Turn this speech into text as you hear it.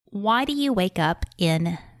Why do you wake up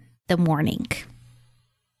in the morning?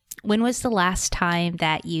 When was the last time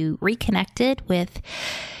that you reconnected with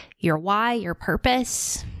your why, your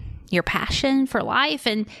purpose, your passion for life?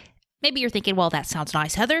 And maybe you're thinking, well, that sounds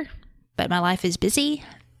nice, Heather, but my life is busy.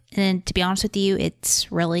 And to be honest with you,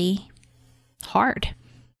 it's really hard.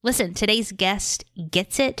 Listen, today's guest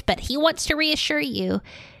gets it, but he wants to reassure you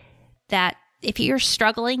that if you're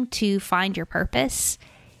struggling to find your purpose,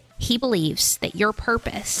 he believes that your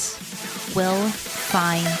purpose will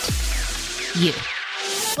find you.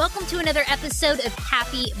 Welcome to another episode of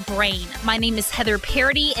Happy Brain. My name is Heather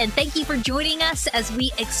Parody, and thank you for joining us as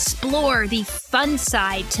we explore the fun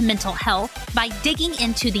side to mental health by digging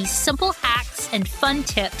into these simple hacks and fun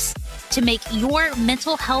tips to make your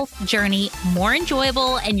mental health journey more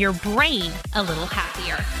enjoyable and your brain a little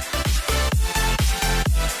happier.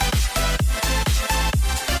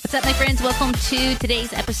 What's up, my friends? Welcome to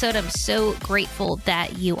today's episode. I'm so grateful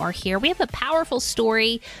that you are here. We have a powerful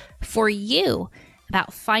story for you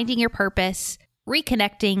about finding your purpose,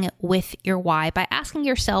 reconnecting with your why by asking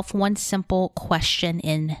yourself one simple question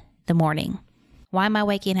in the morning. Why am I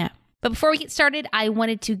waking up? But before we get started, I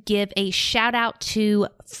wanted to give a shout out to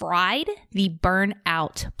Fried, the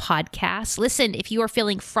Burnout podcast. Listen, if you are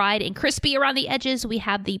feeling fried and crispy around the edges, we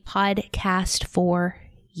have the podcast for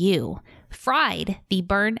you. Fried, the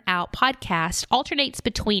Burnout podcast, alternates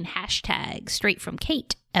between hashtags straight from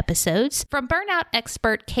Kate episodes from burnout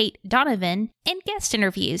expert Kate Donovan and guest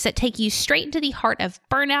interviews that take you straight into the heart of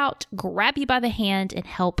burnout, grab you by the hand, and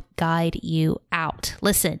help guide you out.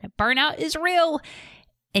 Listen, burnout is real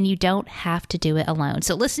and you don't have to do it alone.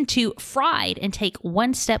 So listen to Fried and take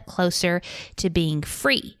one step closer to being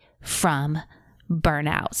free from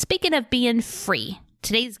burnout. Speaking of being free,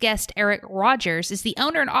 today's guest, Eric Rogers, is the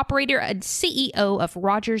owner and operator and CEO of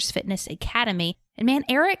Rogers Fitness Academy. And man,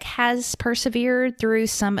 Eric has persevered through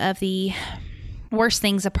some of the worst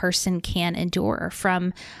things a person can endure,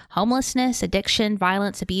 from homelessness, addiction,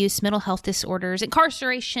 violence, abuse, mental health disorders,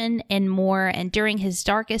 incarceration, and more. And during his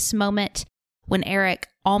darkest moment, when Eric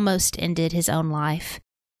almost ended his own life,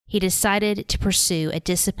 he decided to pursue a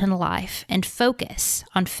disciplined life and focus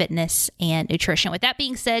on fitness and nutrition. With that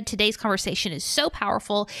being said, today's conversation is so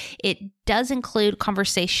powerful. It does include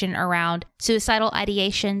conversation around suicidal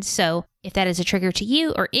ideation. So if that is a trigger to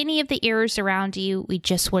you or any of the ears around you, we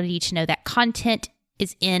just wanted you to know that content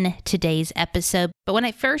is in today's episode. But when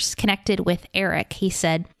I first connected with Eric, he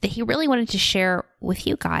said that he really wanted to share with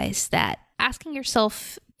you guys that asking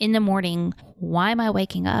yourself in the morning, why am I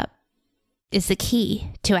waking up, is the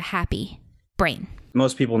key to a happy brain.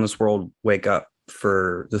 Most people in this world wake up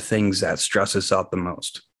for the things that stress us out the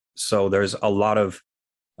most. So there's a lot of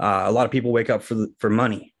people wake up for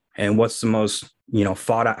money. And what's the most,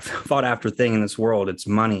 fought after thing in this world? It's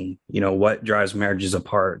money. What drives marriages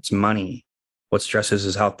apart? It's money. What stresses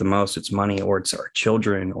us out the most? It's money, or it's our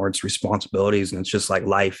children, or it's responsibilities. And it's just like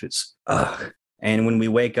life is, And when we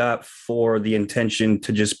wake up for the intention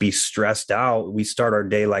to just be stressed out, we start our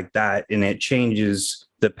day like that, and it changes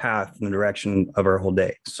the path and the direction of our whole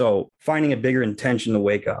day. So finding a bigger intention to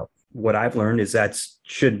wake up, what I've learned is that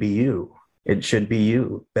should be you. It should be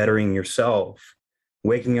you bettering yourself,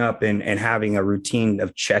 waking up and having a routine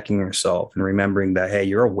of checking yourself and remembering that, hey,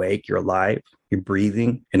 you're awake, you're alive, you're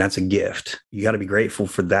breathing, and that's a gift. You got to be grateful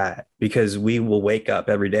for that, because we will wake up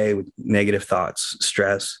every day with negative thoughts,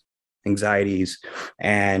 stress, anxieties,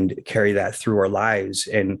 and carry that through our lives.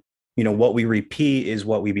 And, what we repeat is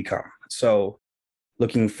what we become. So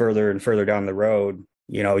looking further and further down the road,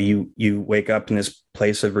 you wake up in this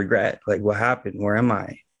place of regret. Like, what happened? Where am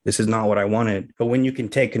I? This is not what I wanted. But when you can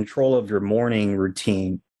take control of your morning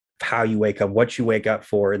routine, how you wake up, what you wake up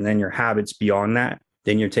for, and then your habits beyond that,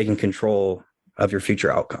 then you're taking control of your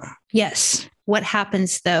future outcome. Yes. What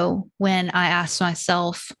happens though, when I ask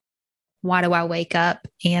myself, why do I wake up?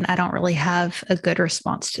 And I don't really have a good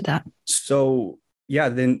response to that. So yeah,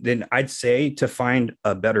 then I'd say to find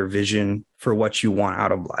a better vision for what you want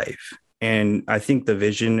out of life. And I think the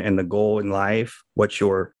vision and the goal in life, what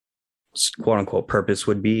your quote unquote purpose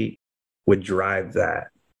would drive that.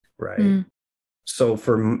 Right. So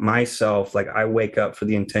for myself, like, I wake up for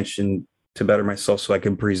the intention to better myself so I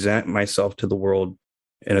can present myself to the world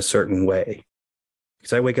in a certain way.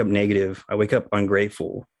 Because I wake up negative. I wake up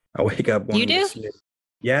ungrateful. I wake up wanting to sleep.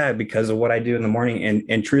 Yeah, because of what I do in the morning.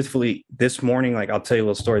 And truthfully, this morning, like, I'll tell you a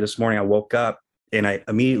little story. This morning, I woke up and I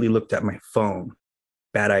immediately looked at my phone.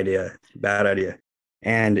 Bad idea.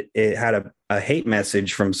 And it had a hate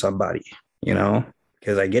message from somebody,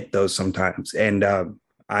 because I get those sometimes. And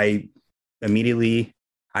I immediately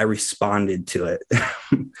I responded to it.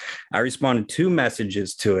 I responded 2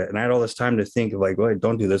 messages to it. And I had all this time to think of like, wait,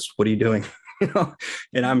 don't do this. What are you doing?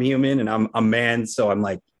 And I'm human and I'm a man. So I'm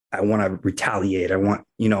like, I want to retaliate. I want,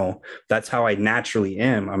 that's how I naturally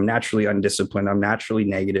am. I'm naturally undisciplined. I'm naturally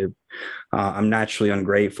negative. I'm naturally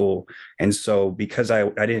ungrateful. And so because I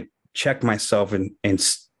didn't check myself and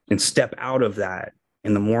step out of that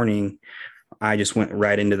in the morning, I just went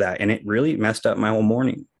right into that. And it really messed up my whole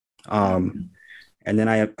morning. And then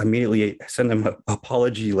I immediately sent them an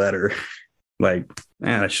apology letter. Like,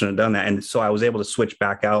 man, I shouldn't have done that. And so I was able to switch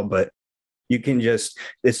back out. But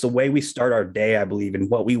it's the way we start our day, I believe, and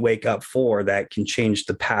what we wake up for that can change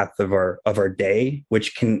the path of our day,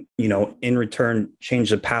 which can, in return, change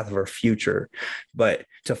the path of our future. But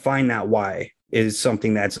to find that why is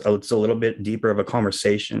something it's a little bit deeper of a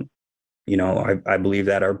conversation. I believe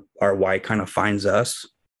that our why kind of finds us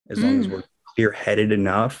as long as we're clear-headed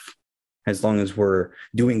enough, as long as we're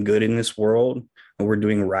doing good in this world and we're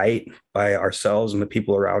doing right by ourselves and the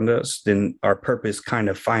people around us, then our purpose kind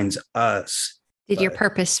of finds us. Did your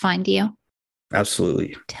purpose find you?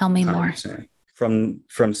 Absolutely. Tell me 100%. more.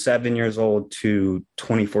 From 7 years old to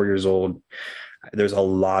 24 years old, there's a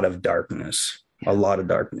lot of darkness,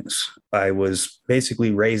 I was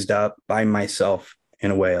basically raised up by myself in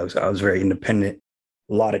a way. I was very independent.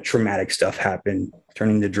 A lot of traumatic stuff happened,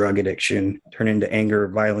 turning to drug addiction, turning to anger,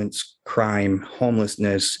 violence, crime,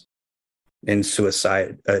 homelessness, and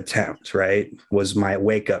suicide attempts, right? Was my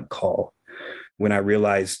wake up call when I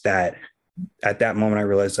realized that at that moment, I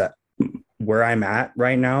realized that where I'm at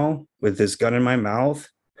right now with this gun in my mouth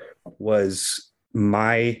was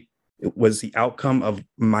the outcome of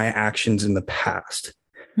my actions in the past.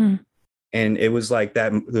 And it was like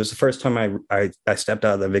that. It was the first time I stepped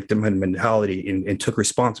out of the victimhood mentality and took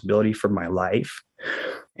responsibility for my life.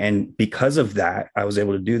 And because of that, I was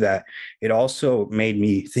able to do that. It also made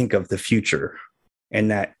me think of the future and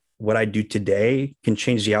that what I do today can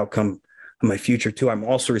change the outcome of my future too. I'm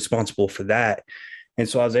also responsible for that. And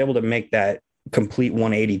so I was able to make that complete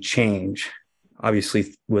 180 change,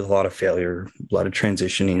 obviously with a lot of failure, a lot of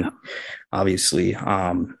transitioning, obviously.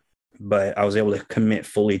 But I was able to commit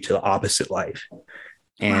fully to the opposite life.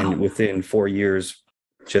 And within 4 years,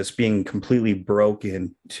 just being completely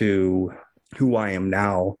broken to who I am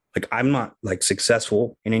now. Like, I'm not like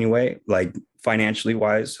successful in any way, like financially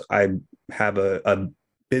wise. I have a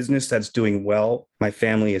business that's doing well. My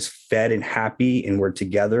family is fed and happy and we're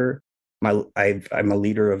together. I'm a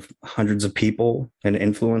leader of hundreds of people, an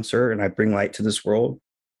influencer, and I bring light to this world.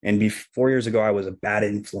 And 4 years ago, I was a bad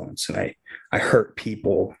influence and I hurt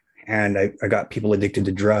people. And I got people addicted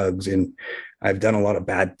to drugs and I've done a lot of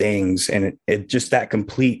bad things. And it just that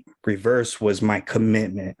complete reverse was my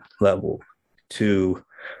commitment level to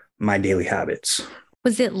my daily habits.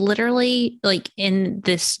 Was it literally like in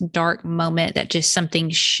this dark moment that just something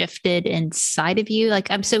shifted inside of you? Like,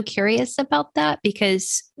 I'm so curious about that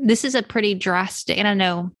because this is a pretty drastic, and I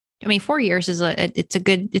know, 4 years is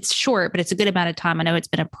it's short, but it's a good amount of time. I know it's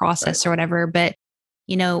been a process or whatever, but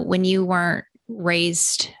when you weren't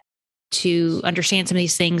raised to understand some of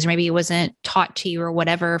these things, or maybe it wasn't taught to you or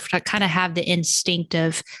whatever, to kind of have the instinct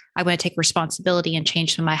of, I'm going to take responsibility and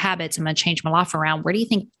change some of my habits. I'm going to change my life around. Where do you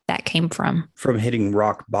think that came from? From hitting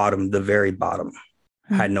rock bottom, the very bottom.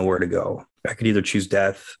 I had nowhere to go. I could either choose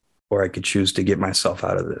death or I could choose to get myself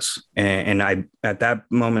out of this. And I, at that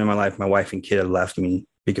moment in my life, my wife and kid had left me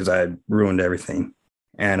because I had ruined everything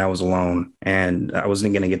and I was alone and I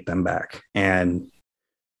wasn't going to get them back. And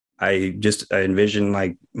I envisioned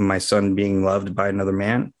like my son being loved by another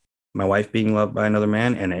man, my wife being loved by another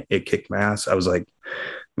man, and it kicked my ass. I was like,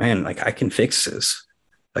 man, like I can fix this.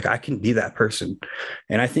 Like I can be that person.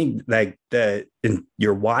 And I think like that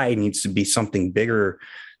your why needs to be something bigger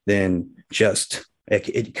than just,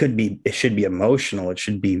 it should be emotional. It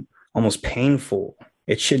should be almost painful.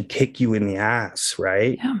 It should kick you in the ass,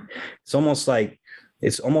 right? Yeah.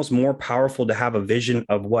 It's almost more powerful to have a vision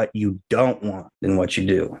of what you don't want than what you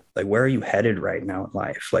do. Like, where are you headed right now in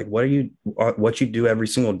life? Like, what you do every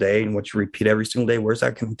single day and what you repeat every single day, where's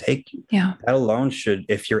that going to take you? Yeah. That alone should,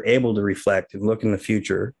 if you're able to reflect and look in the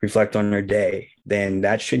future, reflect on your day, then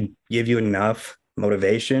that should give you enough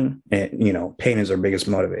motivation. And, pain is our biggest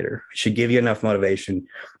motivator. It should give you enough motivation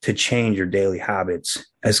to change your daily habits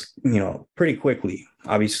pretty quickly.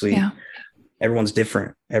 Obviously, everyone's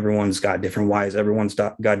different. Everyone's got different whys. Everyone's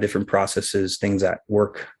got different processes, things that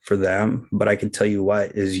work for them. But I can tell you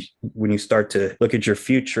what is when you start to look at your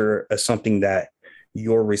future as something that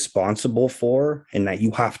you're responsible for and that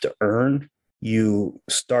you have to earn, you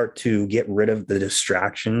start to get rid of the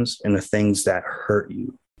distractions and the things that hurt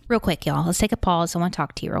you. Real quick, y'all, let's take a pause. I want to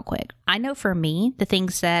talk to you real quick. I know for me, the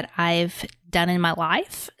things that I've done in my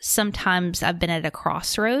life, sometimes I've been at a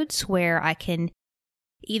crossroads where I can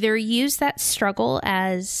either use that struggle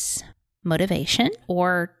as motivation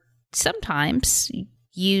or sometimes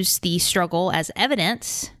use the struggle as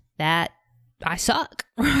evidence that I suck,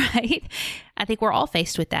 right? I think we're all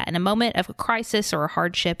faced with that. In a moment of a crisis or a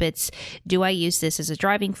hardship, it's, do I use this as a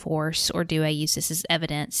driving force or do I use this as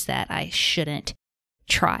evidence that I shouldn't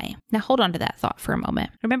try? Now, hold on to that thought for a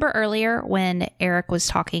moment. Remember earlier when Eric was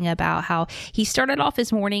talking about how he started off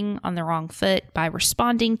his morning on the wrong foot by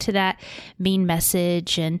responding to that mean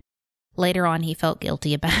message, and later on he felt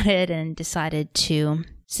guilty about it and decided to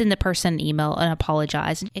send the person an email and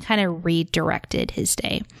apologize, and it kind of redirected his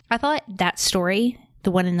day. I thought that story,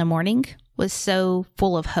 the one in the morning, was so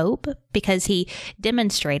full of hope because he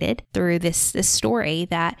demonstrated through this story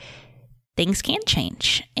that things can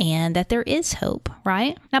change and that there is hope,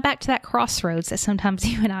 right? Now back to that crossroads that sometimes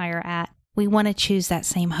you and I are at. We want to choose that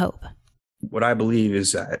same hope. What I believe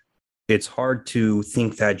is that it's hard to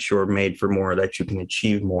think that you're made for more, that you can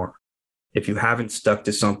achieve more, if you haven't stuck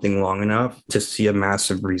to something long enough to see a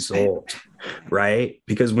massive result, right?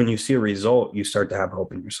 Because when you see a result, you start to have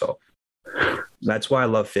hope in yourself. That's why I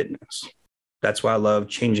love fitness. That's why I love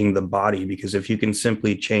changing the body, because if you can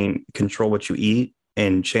simply control what you eat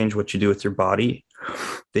and change what you do with your body,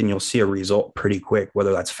 then you'll see a result pretty quick,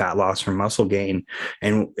 whether that's fat loss or muscle gain.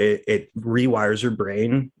 And it rewires your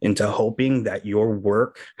brain into hoping that your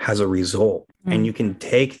work has a result. And you can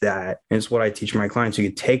take that, and it's what I teach my clients. You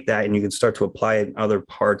can take that and you can start to apply it in other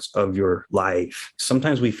parts of your life.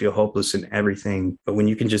 Sometimes we feel hopeless in everything, but when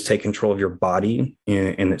you can just take control of your body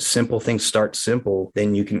and simple things start simple,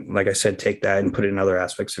 then you can, like I said, take that and put it in other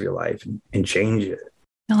aspects of your life and change it.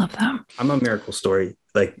 I love that. I'm a miracle story.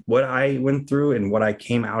 Like what I went through and what I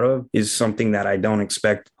came out of is something that I don't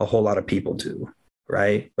expect a whole lot of people to,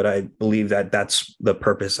 right? But I believe that that's the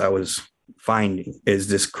purpose I was finding, is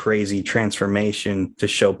this crazy transformation to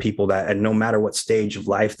show people that, and no matter what stage of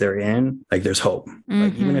life they're in, like there's hope.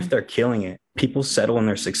 Like even if they're killing it, people settle in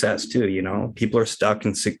their success too. You know, people are stuck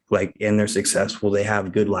in they're successful. They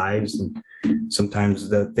have good lives. And sometimes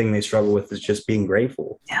the thing they struggle with is just being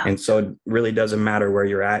grateful. Yeah. And so it really doesn't matter where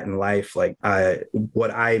you're at in life. Like what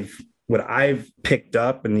I've picked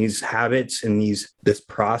up in these habits and this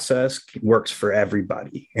process works for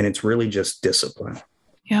everybody. And it's really just discipline.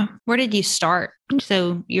 Yeah. Where did you start?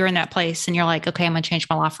 So you're in that place and you're like, okay, I'm going to change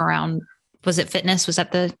my life around. Was it fitness? Was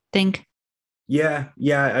that the thing? Yeah.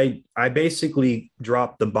 I basically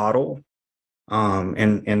dropped the bottle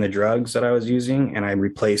and the drugs that I was using, and I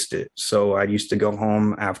replaced it. So I used to go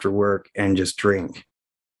home after work and just drink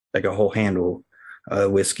like a whole handle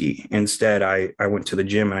of whiskey. Instead, I went to the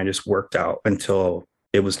gym and I just worked out until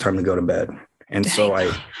it was time to go to bed. And so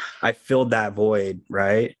I filled that void,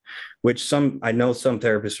 right? Which I know some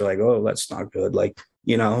therapists are like, oh, that's not good. Like,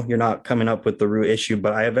 you know, you're not coming up with the root issue,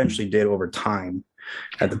 but I eventually did over time.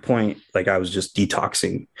 At the point, like I was just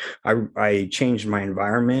detoxing. I changed my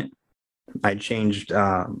environment. I changed,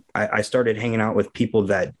 I started hanging out with people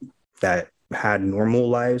that had normal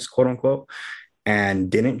lives, quote unquote, and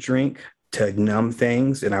didn't drink to numb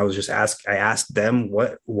things. And I was just I asked them,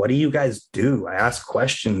 what do you guys do? I asked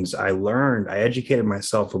questions. I learned, I educated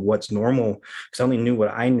myself of what's normal because I only knew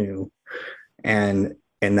what I knew. And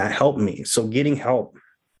that helped me. So getting help,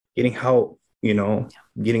 you know,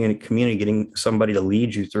 getting in a community, getting somebody to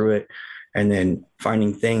lead you through it, and then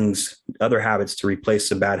finding other habits to replace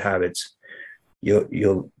the bad habits.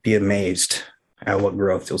 You'll be amazed at what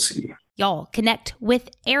growth you'll see. Y'all connect with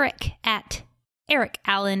Eric at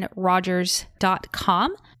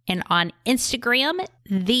ericallenrogers.com and on Instagram,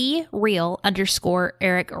 _Eric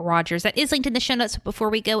Rogers. That is linked in the show notes. But before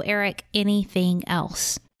we go, Eric, anything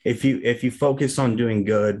else? If you focus on doing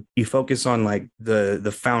good, you focus on like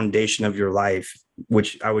the foundation of your life,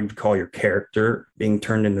 which I would call your character being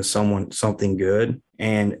turned into something good,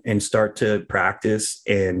 and start to practice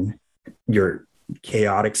in your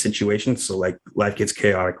chaotic situations. So like life gets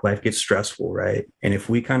chaotic, life gets stressful, right? And if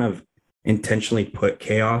we kind of intentionally put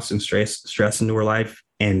chaos and stress into our life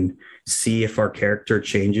and see if our character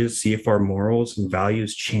changes, see if our morals and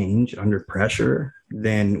values change under pressure,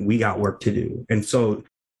 then we got work to do. And so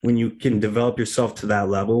when you can develop yourself to that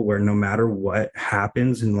level where no matter what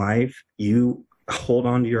happens in life, you hold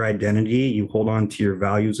on to your identity, you hold on to your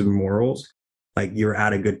values and morals, like you're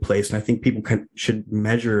at a good place. And I think people should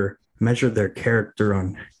measure their character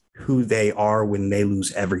on who they are when they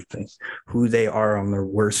lose everything, who they are on their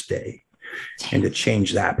worst day, and to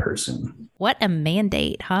change that person. What a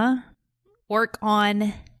mandate, huh? Work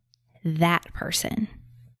on that person.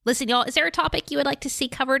 Listen, y'all, is there a topic you would like to see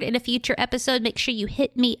covered in a future episode? Make sure you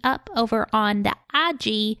hit me up over on the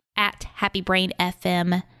IG at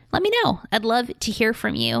HappyBrainFM. Let me know. I'd love to hear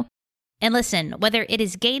from you. And listen, whether it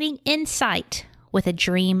is gaining insight with a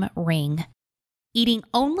dream ring, eating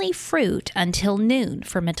only fruit until noon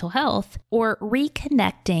for mental health, or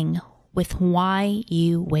reconnecting with why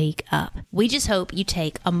you wake up, we just hope you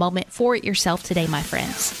take a moment for yourself today, my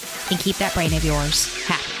friends, and keep that brain of yours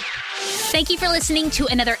happy. Thank you for listening to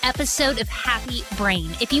another episode of Happy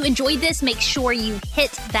Brain. If you enjoyed this, make sure you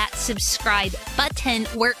hit that subscribe button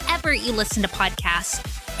wherever you listen to podcasts.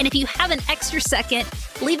 And if you have an extra second,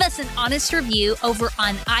 leave us an honest review over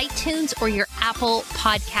on iTunes or your Apple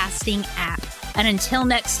podcasting app. And until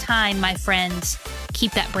next time, my friends,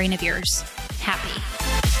 keep that brain of yours happy.